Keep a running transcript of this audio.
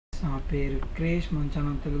నా పేరు క్రిష్, మన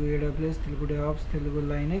channel Telugu AWS, Telugu DEVOPS, Telugu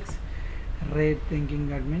Linux rate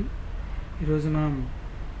thinking admin. ఈరోజు మనం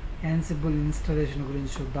Ansible ఇన్స్టాలేషన్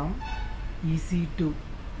గురించి చూద్దాం. EC2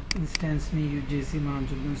 ఇన్స్టాన్స్ని యూజ్ చేసి మనం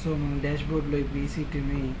చూద్దాం. సో మనం డాష్బోర్డ్లో ఇప్పుడు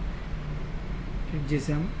EC2ని క్లిక్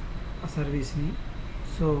చేసాం, ఆ సర్వీస్ని.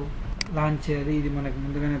 సో లాంచ్ చేయాలి. ఇది మనకు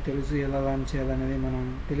ముందుగానే తెలుసు ఎలా లాంచ్ చేయాలనేది మనం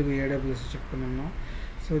తెలుగు AWS చెప్పుకున్నాము.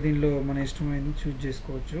 సో దీనిలో మన ఇష్టమైనది చూజ్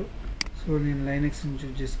చేసుకోవచ్చు. సో నేను లైనక్స్ని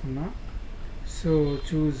చూజ్ చేసుకున్నా. సో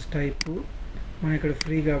చూజ్ టైపు మనం ఇక్కడ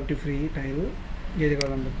ఫ్రీ కాబట్టి ఫ్రీ టైల్ ఏది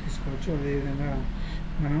కావాలంటే తీసుకోవచ్చు. అదేవిధంగా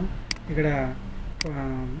మనం ఇక్కడ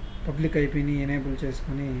పబ్లిక్ ఐపీని ఎనేబుల్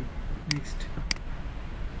చేసుకొని నెక్స్ట్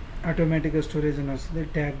ఆటోమేటిక్గా స్టోరేజ్ అని వస్తుంది.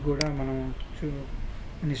 ట్యాగ్ కూడా మనం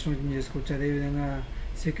మన ఇష్టం చేసుకోవచ్చు. అదేవిధంగా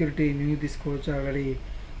సెక్యూరిటీ న్యూ తీసుకోవచ్చు, ఆల్రెడీ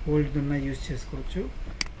ఓల్డ్ ఉన్న యూజ్ చేసుకోవచ్చు.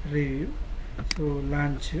 రివ్యూ, సో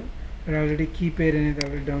లాంచ్ ఇక్కడ ఆల్రెడీ కీ పేర్ అనేది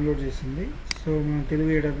ఆల్రెడీ డౌన్లోడ్ చేసింది. సో మనం తెలుగు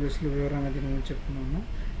AWSలో వివరంగా దీని గురించి చెప్పుకున్నాము.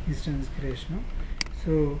 Instance creation.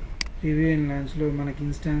 So review and లాంచ్లో మనకి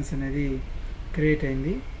ఇన్స్టాన్స్ అనేది క్రియేట్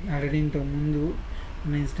అయింది. ఆల్రెడీ ఇంతకుముందు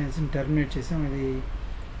మన ఇన్స్టాన్స్ని టర్మినేట్ చేసాం. అది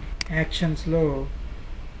యాక్షన్స్లో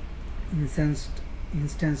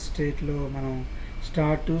ఇన్స్టాన్స్ స్టేట్లో మనం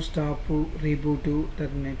స్టార్ట్, స్టాప్, రీబూట్,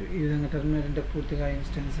 టర్మినేట్, ఈ విధంగా టర్మినేట్ అంటే పూర్తిగా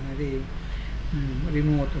ఇన్స్టాన్స్ అనేది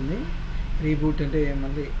రిమూవ్ అవుతుంది. రీబూట్ అంటే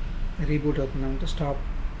మళ్ళీ రీబూట్ అవుతుందంటే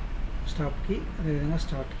స్టాప్కి, అదేవిధంగా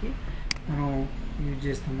స్టార్ట్కి మనం యూజ్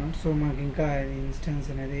చేస్తున్నాం. సో మనకి ఇంకా ఇన్స్టాన్స్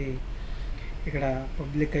అనేది ఇక్కడ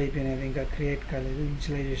పబ్లిక్ ఐపీ అనేది ఇంకా క్రియేట్ కాలేదు,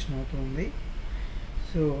 ఇనిషియలైజేషన్ అవుతుంది.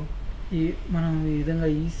 సో మనం ఈ విధంగా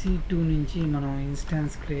EC2 నుంచి మనం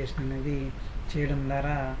ఇన్స్టాన్స్ క్రియేషన్ అనేది చేయడం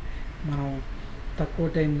ద్వారా మనం తక్కువ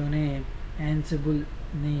టైంలోనే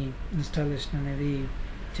యాన్సిబుల్ని ఇన్స్టాలేషన్ అనేది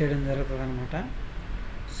చేయడం జరుగుతుంది అన్నమాట.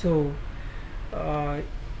 సో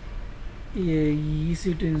ఈ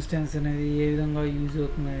EC2 ఇన్స్టాన్స్ అనేది ఏ విధంగా యూజ్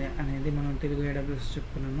అవుతుంది అనేది మనం తెలుగు AWS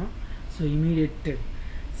చెప్పుకున్నాము. సో ఇమీడియట్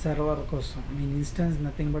సర్వర్ కోసం, mean instance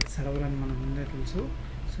nothing but server అని మనకు ముందే తెలుసు.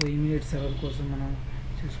 సో ఇమీడియట్ సర్వర్ కోసం మనం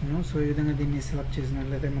చూసుకున్నాం. సో ఈ విధంగా దీన్ని సెలెక్ట్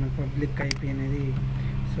చేసినట్లయితే మనకు పబ్లిక్ ఐపీ అనేది,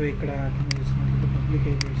 సో ఇక్కడ చూసుకున్నట్లయితే పబ్లిక్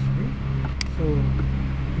ఐపీ వస్తుంది. సో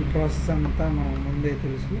ఈ ప్రాసెస్ అంతా మనం ముందే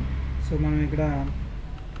తెలుసు. సో మనం ఇక్కడ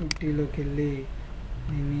 50లోకి వెళ్ళి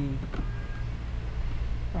దీన్ని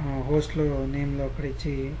హోస్ట్లో నేమ్లో అక్కడ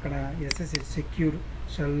ఇచ్చి ఇక్కడ SSH సెక్యూర్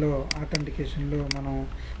షెల్లో ఆథెంటికేషన్లో మనం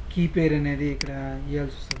కీ పేర్ అనేది ఇక్కడ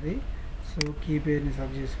ఇవ్వాల్సి వస్తుంది. సో కీ పేర్ని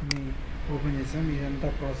సెలెక్ట్ చేసుకుని ఓపెన్ చేసాం. ఇదంతా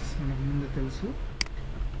ప్రాసెస్ మనకు ముందు తెలుసు.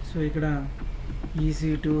 సో ఇక్కడ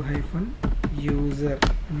EC2-user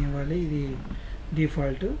అని ఇవ్వాలి, ఇది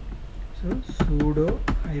డిఫాల్ట్. సో sudo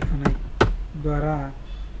 -i ద్వారా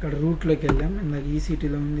ఇక్కడ రూట్లోకి వెళ్ళాం. ఇందాక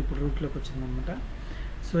EC2లో ఉంది, ఇప్పుడు రూట్లోకి వచ్చిందనమాట.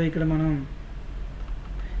 సో ఇక్కడ మనం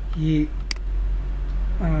ఈ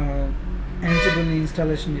యాన్సిబుల్ని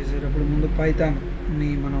ఇన్స్టాలేషన్ చేసేటప్పుడు ముందు పైథాన్ని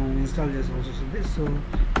మనం ఇన్స్టాల్ చేసుకోవాల్సి వస్తుంది. సో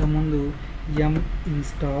ముందు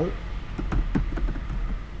install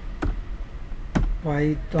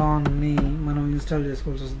పైథాన్ని మనం ఇన్స్టాల్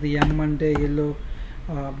చేసుకోవాల్సి వస్తుంది. అంటే ఎల్లో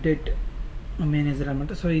అప్డేట్ మేనేజర్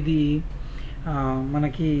అనమాట. సో ఇది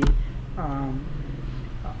మనకి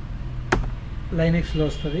లైనక్స్లో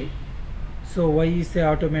వస్తుంది. సో Y ఇస్తే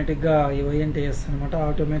ఆటోమేటిక్గా Y అంటే ఎస్ అనమాట,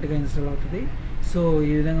 ఆటోమేటిక్గా ఇన్స్టాల్ అవుతుంది. సో ఈ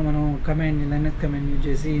విధంగా మనం కమాండ్, లైనక్స్ కమాండ్ యూజ్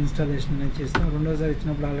చేసి ఇన్స్టాలేషన్ అనేది చేస్తాం. రెండోసారి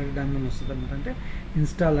ఇచ్చినప్పుడు ఆల్రెడీ డన్ అని వస్తుంది అనమాట, అంటే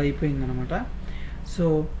ఇన్స్టాల్ అయిపోయింది అనమాట. సో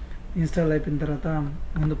ఇన్స్టాల్ అయిపోయిన తర్వాత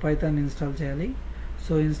ముందు పైథాన్ ఇన్స్టాల్ చేయాలి.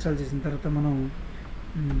 సో ఇన్స్టాల్ చేసిన తర్వాత మనం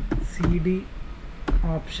CD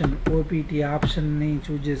ఆప్షన్, OPT ఆప్షన్ని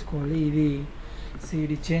చూజ్ చేసుకోవాలి. ఇది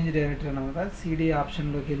CD చేంజ్ డైరెక్టరీ అనమాట. CD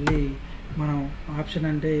ఆప్షన్లోకి వెళ్ళి మనం ఆప్షన్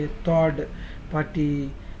అంటే థర్డ్ పార్టీ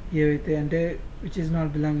ఏవైతే అంటే which is not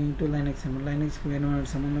belonging to Linux అనమాట. లైనక్స్కి వేరే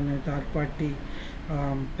సంబంధం లేని థర్డ్ పార్టీ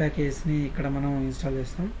ప్యాకేజ్ని ఇక్కడ మనం ఇన్స్టాల్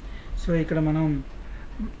చేస్తాం. సో ఇక్కడ మనం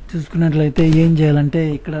చూసుకున్నట్లయితే ఏం చేయాలంటే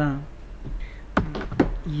ఇక్కడ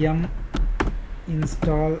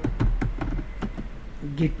install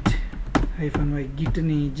git -y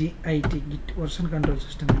గిట్ని Git version control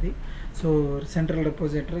system ఇది. So central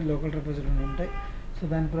repository, local repository ఉంటాయి. సో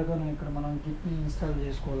దాని ప్రకారం ఇక్కడ మనం గిట్ని ఇన్స్టాల్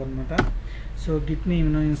చేసుకోవాలన్నమాట. సో గిట్ని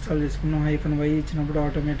మనం ఇన్స్టాల్ చేసుకున్నాం. -y ఇచ్చినప్పుడు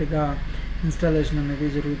ఆటోమేటిక్గా ఇన్స్టాలేషన్ అనేది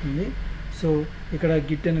జరుగుతుంది. సో ఇక్కడ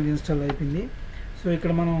గిట్ అనేది ఇన్స్టాల్ అయిపోయింది. సో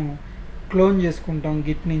ఇక్కడ మనం క్లోన్ చేసుకుంటాం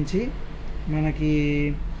గిట్ నుంచి. మనకి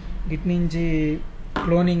గిట్ నుంచి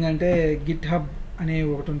క్లోనింగ్ అంటే గిట్ హబ్ అనే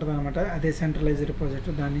ఒకటి ఉంటుంది అనమాట, అదే సెంట్రలైజ్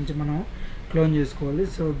రిపోజిటరీ, దాని నుంచి మనం క్లోన్ చేసుకోవాలి.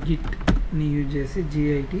 సో గిట్ని యూజ్ చేసి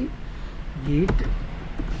git.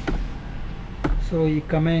 సో ఈ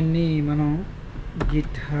కమాండ్ని మనం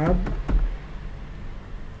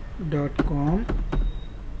github.com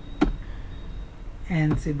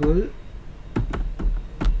Ansible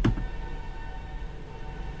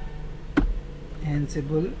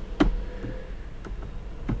Ansible.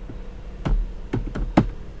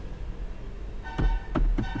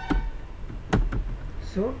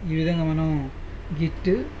 సో ఈ విధంగా మనం గిట్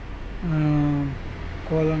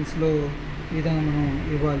కోలన్స్లో ఈ విధంగా మనం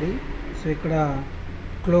ఇవ్వాలి. సో ఇక్కడ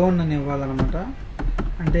క్లోన్ అని ఇవ్వాలన్నమాట.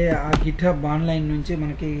 అంటే ఆ గిట్హబ్ ఆన్లైన్ నుంచి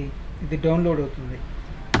మనకి ఇది డౌన్లోడ్ అవుతుంది.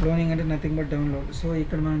 క్లోనింగ్ అంటే నథింగ్ బట్ డౌన్లోడ్. సో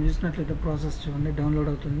ఇక్కడ మనం చూసినట్లయితే ప్రాసెస్ చూడండి, డౌన్లోడ్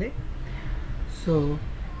అవుతుంది. సో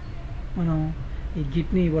మనం ఈ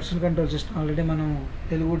గిట్ని వర్షన్ కంట్రోల్ సిస్టమ్ ఆల్రెడీ మనం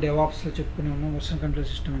తెలుగు డెవాప్స్లో చెప్పుకునే ఉన్నాం. వర్షన్ కంట్రోల్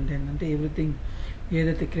సిస్టమ్ అంటే ఏంటంటే ఎవ్రీథింగ్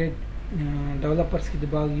ఏదైతే డెవలపర్స్కి ఇది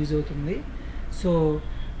బాగా యూజ్ అవుతుంది. సో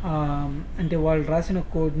అంటే వాళ్ళు రాసిన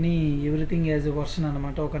కోడ్ని ఎవ్రీథింగ్ యాజ్ ఎ వర్షన్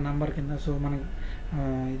అనమాట, ఒక నెంబర్ కింద. సో మనకు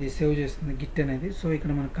ఇది సేవ్ చేస్తుంది గిట్ అనేది. సో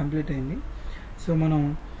ఇక్కడ మనకు కంప్లీట్ అయింది. సో మనం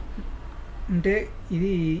అంటే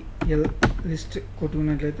ఇది లిస్ట్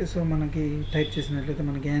కొట్టుకున్నట్లయితే, సో మనకి టైప్ చేసినట్లయితే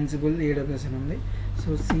మనకి యాన్సిబుల్ AWS అని ఉంది. సో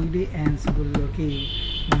CD యాన్సిబుల్లోకి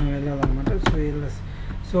మనం వెళ్ళాలన్నమాట.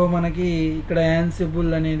 సో మనకి ఇక్కడ యాన్సిబుల్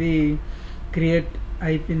అనేది క్రియేట్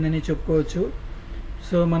అయిపోయిందని చెప్పుకోవచ్చు.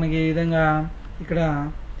 సో మనకి ఈ విధంగా ఇక్కడ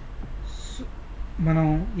మనం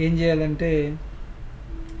ఏం చేయాలంటే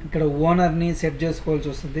ఇక్కడ ఓనర్ని సెట్ చేసుకోవాల్సి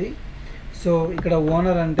వస్తుంది. సో ఇక్కడ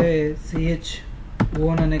ఓనర్ అంటే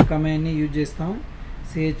chown అనే కమాండ్ని యూజ్ చేస్తాం.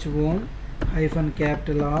 chown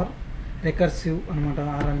 -R రికర్సివ్ అనమాట.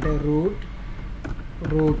 R అంటే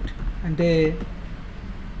రూట్ అంటే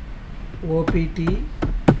OPT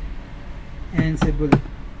Ansible.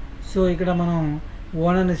 సో ఇక్కడ మనం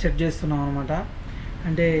ఓనర్ని సెట్ చేస్తున్నాం అనమాట.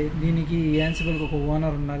 అంటే దీనికి యాన్సిబుల్కి ఒక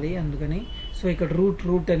ఓనర్ ఉండాలి అందుకని. సో ఇక్కడ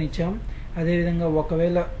రూట్ అని ఇచ్చాం. అదేవిధంగా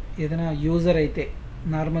ఒకవేళ ఏదైనా యూజర్ అయితే,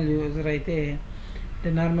 నార్మల్ యూజర్ అయితే, అంటే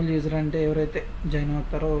నార్మల్ యూజర్ అంటే ఎవరైతే జాయిన్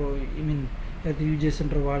అవుతారో ఎవరైతే యూజ్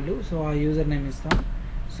చేస్తుంటారో వాళ్ళు, సో ఆ యూజర్ నేమ్ ఇస్తాం.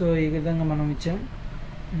 సో ఈ విధంగా మనం ఇచ్చాం.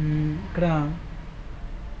 ఇక్కడ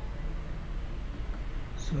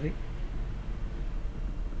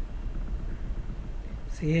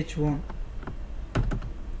chown.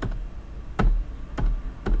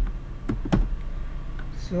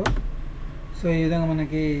 సో ఈ విధంగా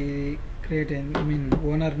మనకి క్రియేట్ అయింది.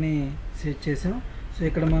 ఓనర్ని సెట్ చేసాం. సో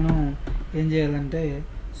ఇక్కడ మనం ఏం చేయాలంటే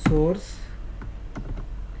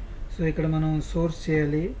సో ఇక్కడ మనం సోర్స్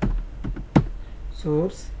చేయాలి.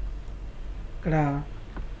 ఇక్కడ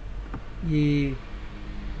ఈ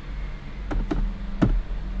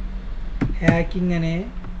హ్యాకింగ్ అనే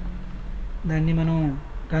దాన్ని మనం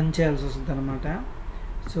రన్ చేయాల్సి వస్తుంది అనమాట.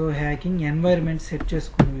 సో హ్యాకింగ్ ఎన్వైర్న్మెంట్ సెట్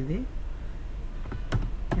చేసుకున్నాం. ఇది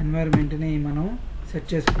ఎన్వైర్న్మెంట్ని మనం సెట్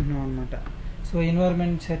చేసుకుంటున్నాం అనమాట. సో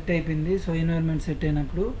ఎన్వైర్న్మెంట్ సెట్ అయిపోయింది. సో ఎన్వైర్న్మెంట్ సెట్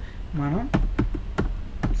అయినప్పుడు మనం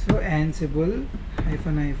Ansible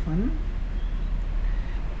 -.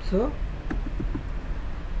 సో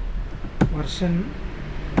వర్షన్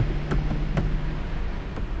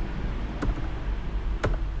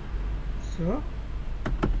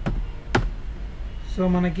సో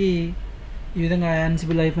మనకి ఈ విధంగా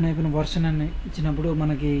Ansible -వర్షన్ అని ఇచ్చినప్పుడు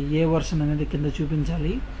మనకి ఏ వర్షన్ అనేది కింద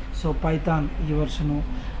చూపించాలి. సో పైథాన్ ఈ వర్షను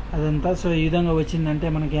అదంతా. సో ఈ విధంగా వచ్చిందంటే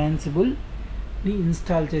మనకి యాన్సిబుల్ని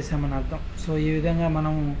ఇన్స్టాల్ చేసామని అర్థం. సో ఈ విధంగా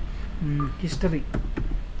మనం హిస్టరీ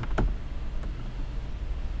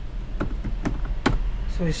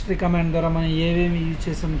కమాండ్ ద్వారా మనం ఏమేమి యూజ్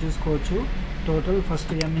చేసామో చూసుకోవచ్చు. టోటల్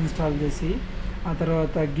ఫస్ట్ ఇన్స్టాల్ చేసి, ఆ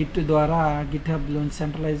తర్వాత గిట్ ద్వారా గిట్హబ్లోంచి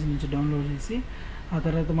సెంట్రలైజ్ నుంచి డౌన్లోడ్ చేసి, ఆ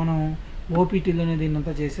తర్వాత మనం ఓపీటీలోనే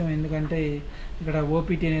దీన్నంతా చేసాం. ఎందుకంటే ఇక్కడ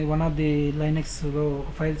ఓపీటీ అనేది వన్ ఆఫ్ ది లైనక్స్లో ఒక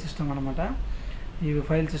ఫైల్ సిస్టమ్ అనమాట. ఇవి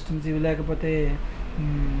ఫైల్ సిస్టమ్స్, ఇవి లేకపోతే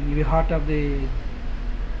ఇవి heart of the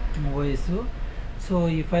OS. So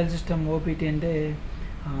ఈ ఫైల్ సిస్టమ్ ఓపీటీ అంటే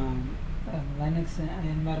లైనక్స్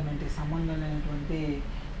ఎన్వైర్న్మెంట్కి సంబంధం లేనటువంటి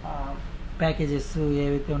ప్యాకేజెస్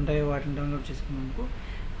ఏవైతే ఉంటాయో వాటిని డౌన్లోడ్ చేసుకున్నందుకు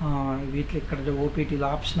వీటిలో ఇక్కడ ఓపీటీలో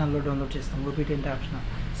ఆప్షనల్లో డౌన్లోడ్ చేస్తాం. ఓపీటీ అంటే ఆప్షనల్.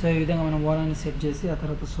 సో ఈ విధంగా మనం ఓనర్ని సెట్ చేసి, ఆ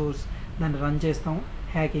తర్వాత సోర్స్ దాన్ని రన్ చేస్తాం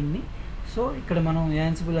హ్యాకింగ్ని. సో ఇక్కడ మనం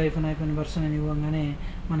Ansible -. వర్షన్ అని ఇవ్వగానే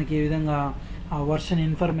మనకి ఈ విధంగా ఆ వర్షన్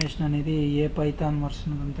ఇన్ఫర్మేషన్ అనేది ఏ పైథాన్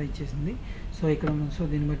వర్షన్ అంతా ఇచ్చేసింది. సో ఇక్కడ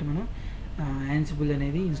దీన్ని బట్టి మనం Ansible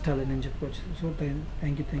అనేది ఇన్స్టాల్ అయిందని చెప్పుకోవచ్చు. So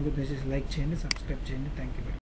thank you. దయచేసి లైక్ చేయండి, సబ్స్క్రైబ్ చేయండి. Thank you.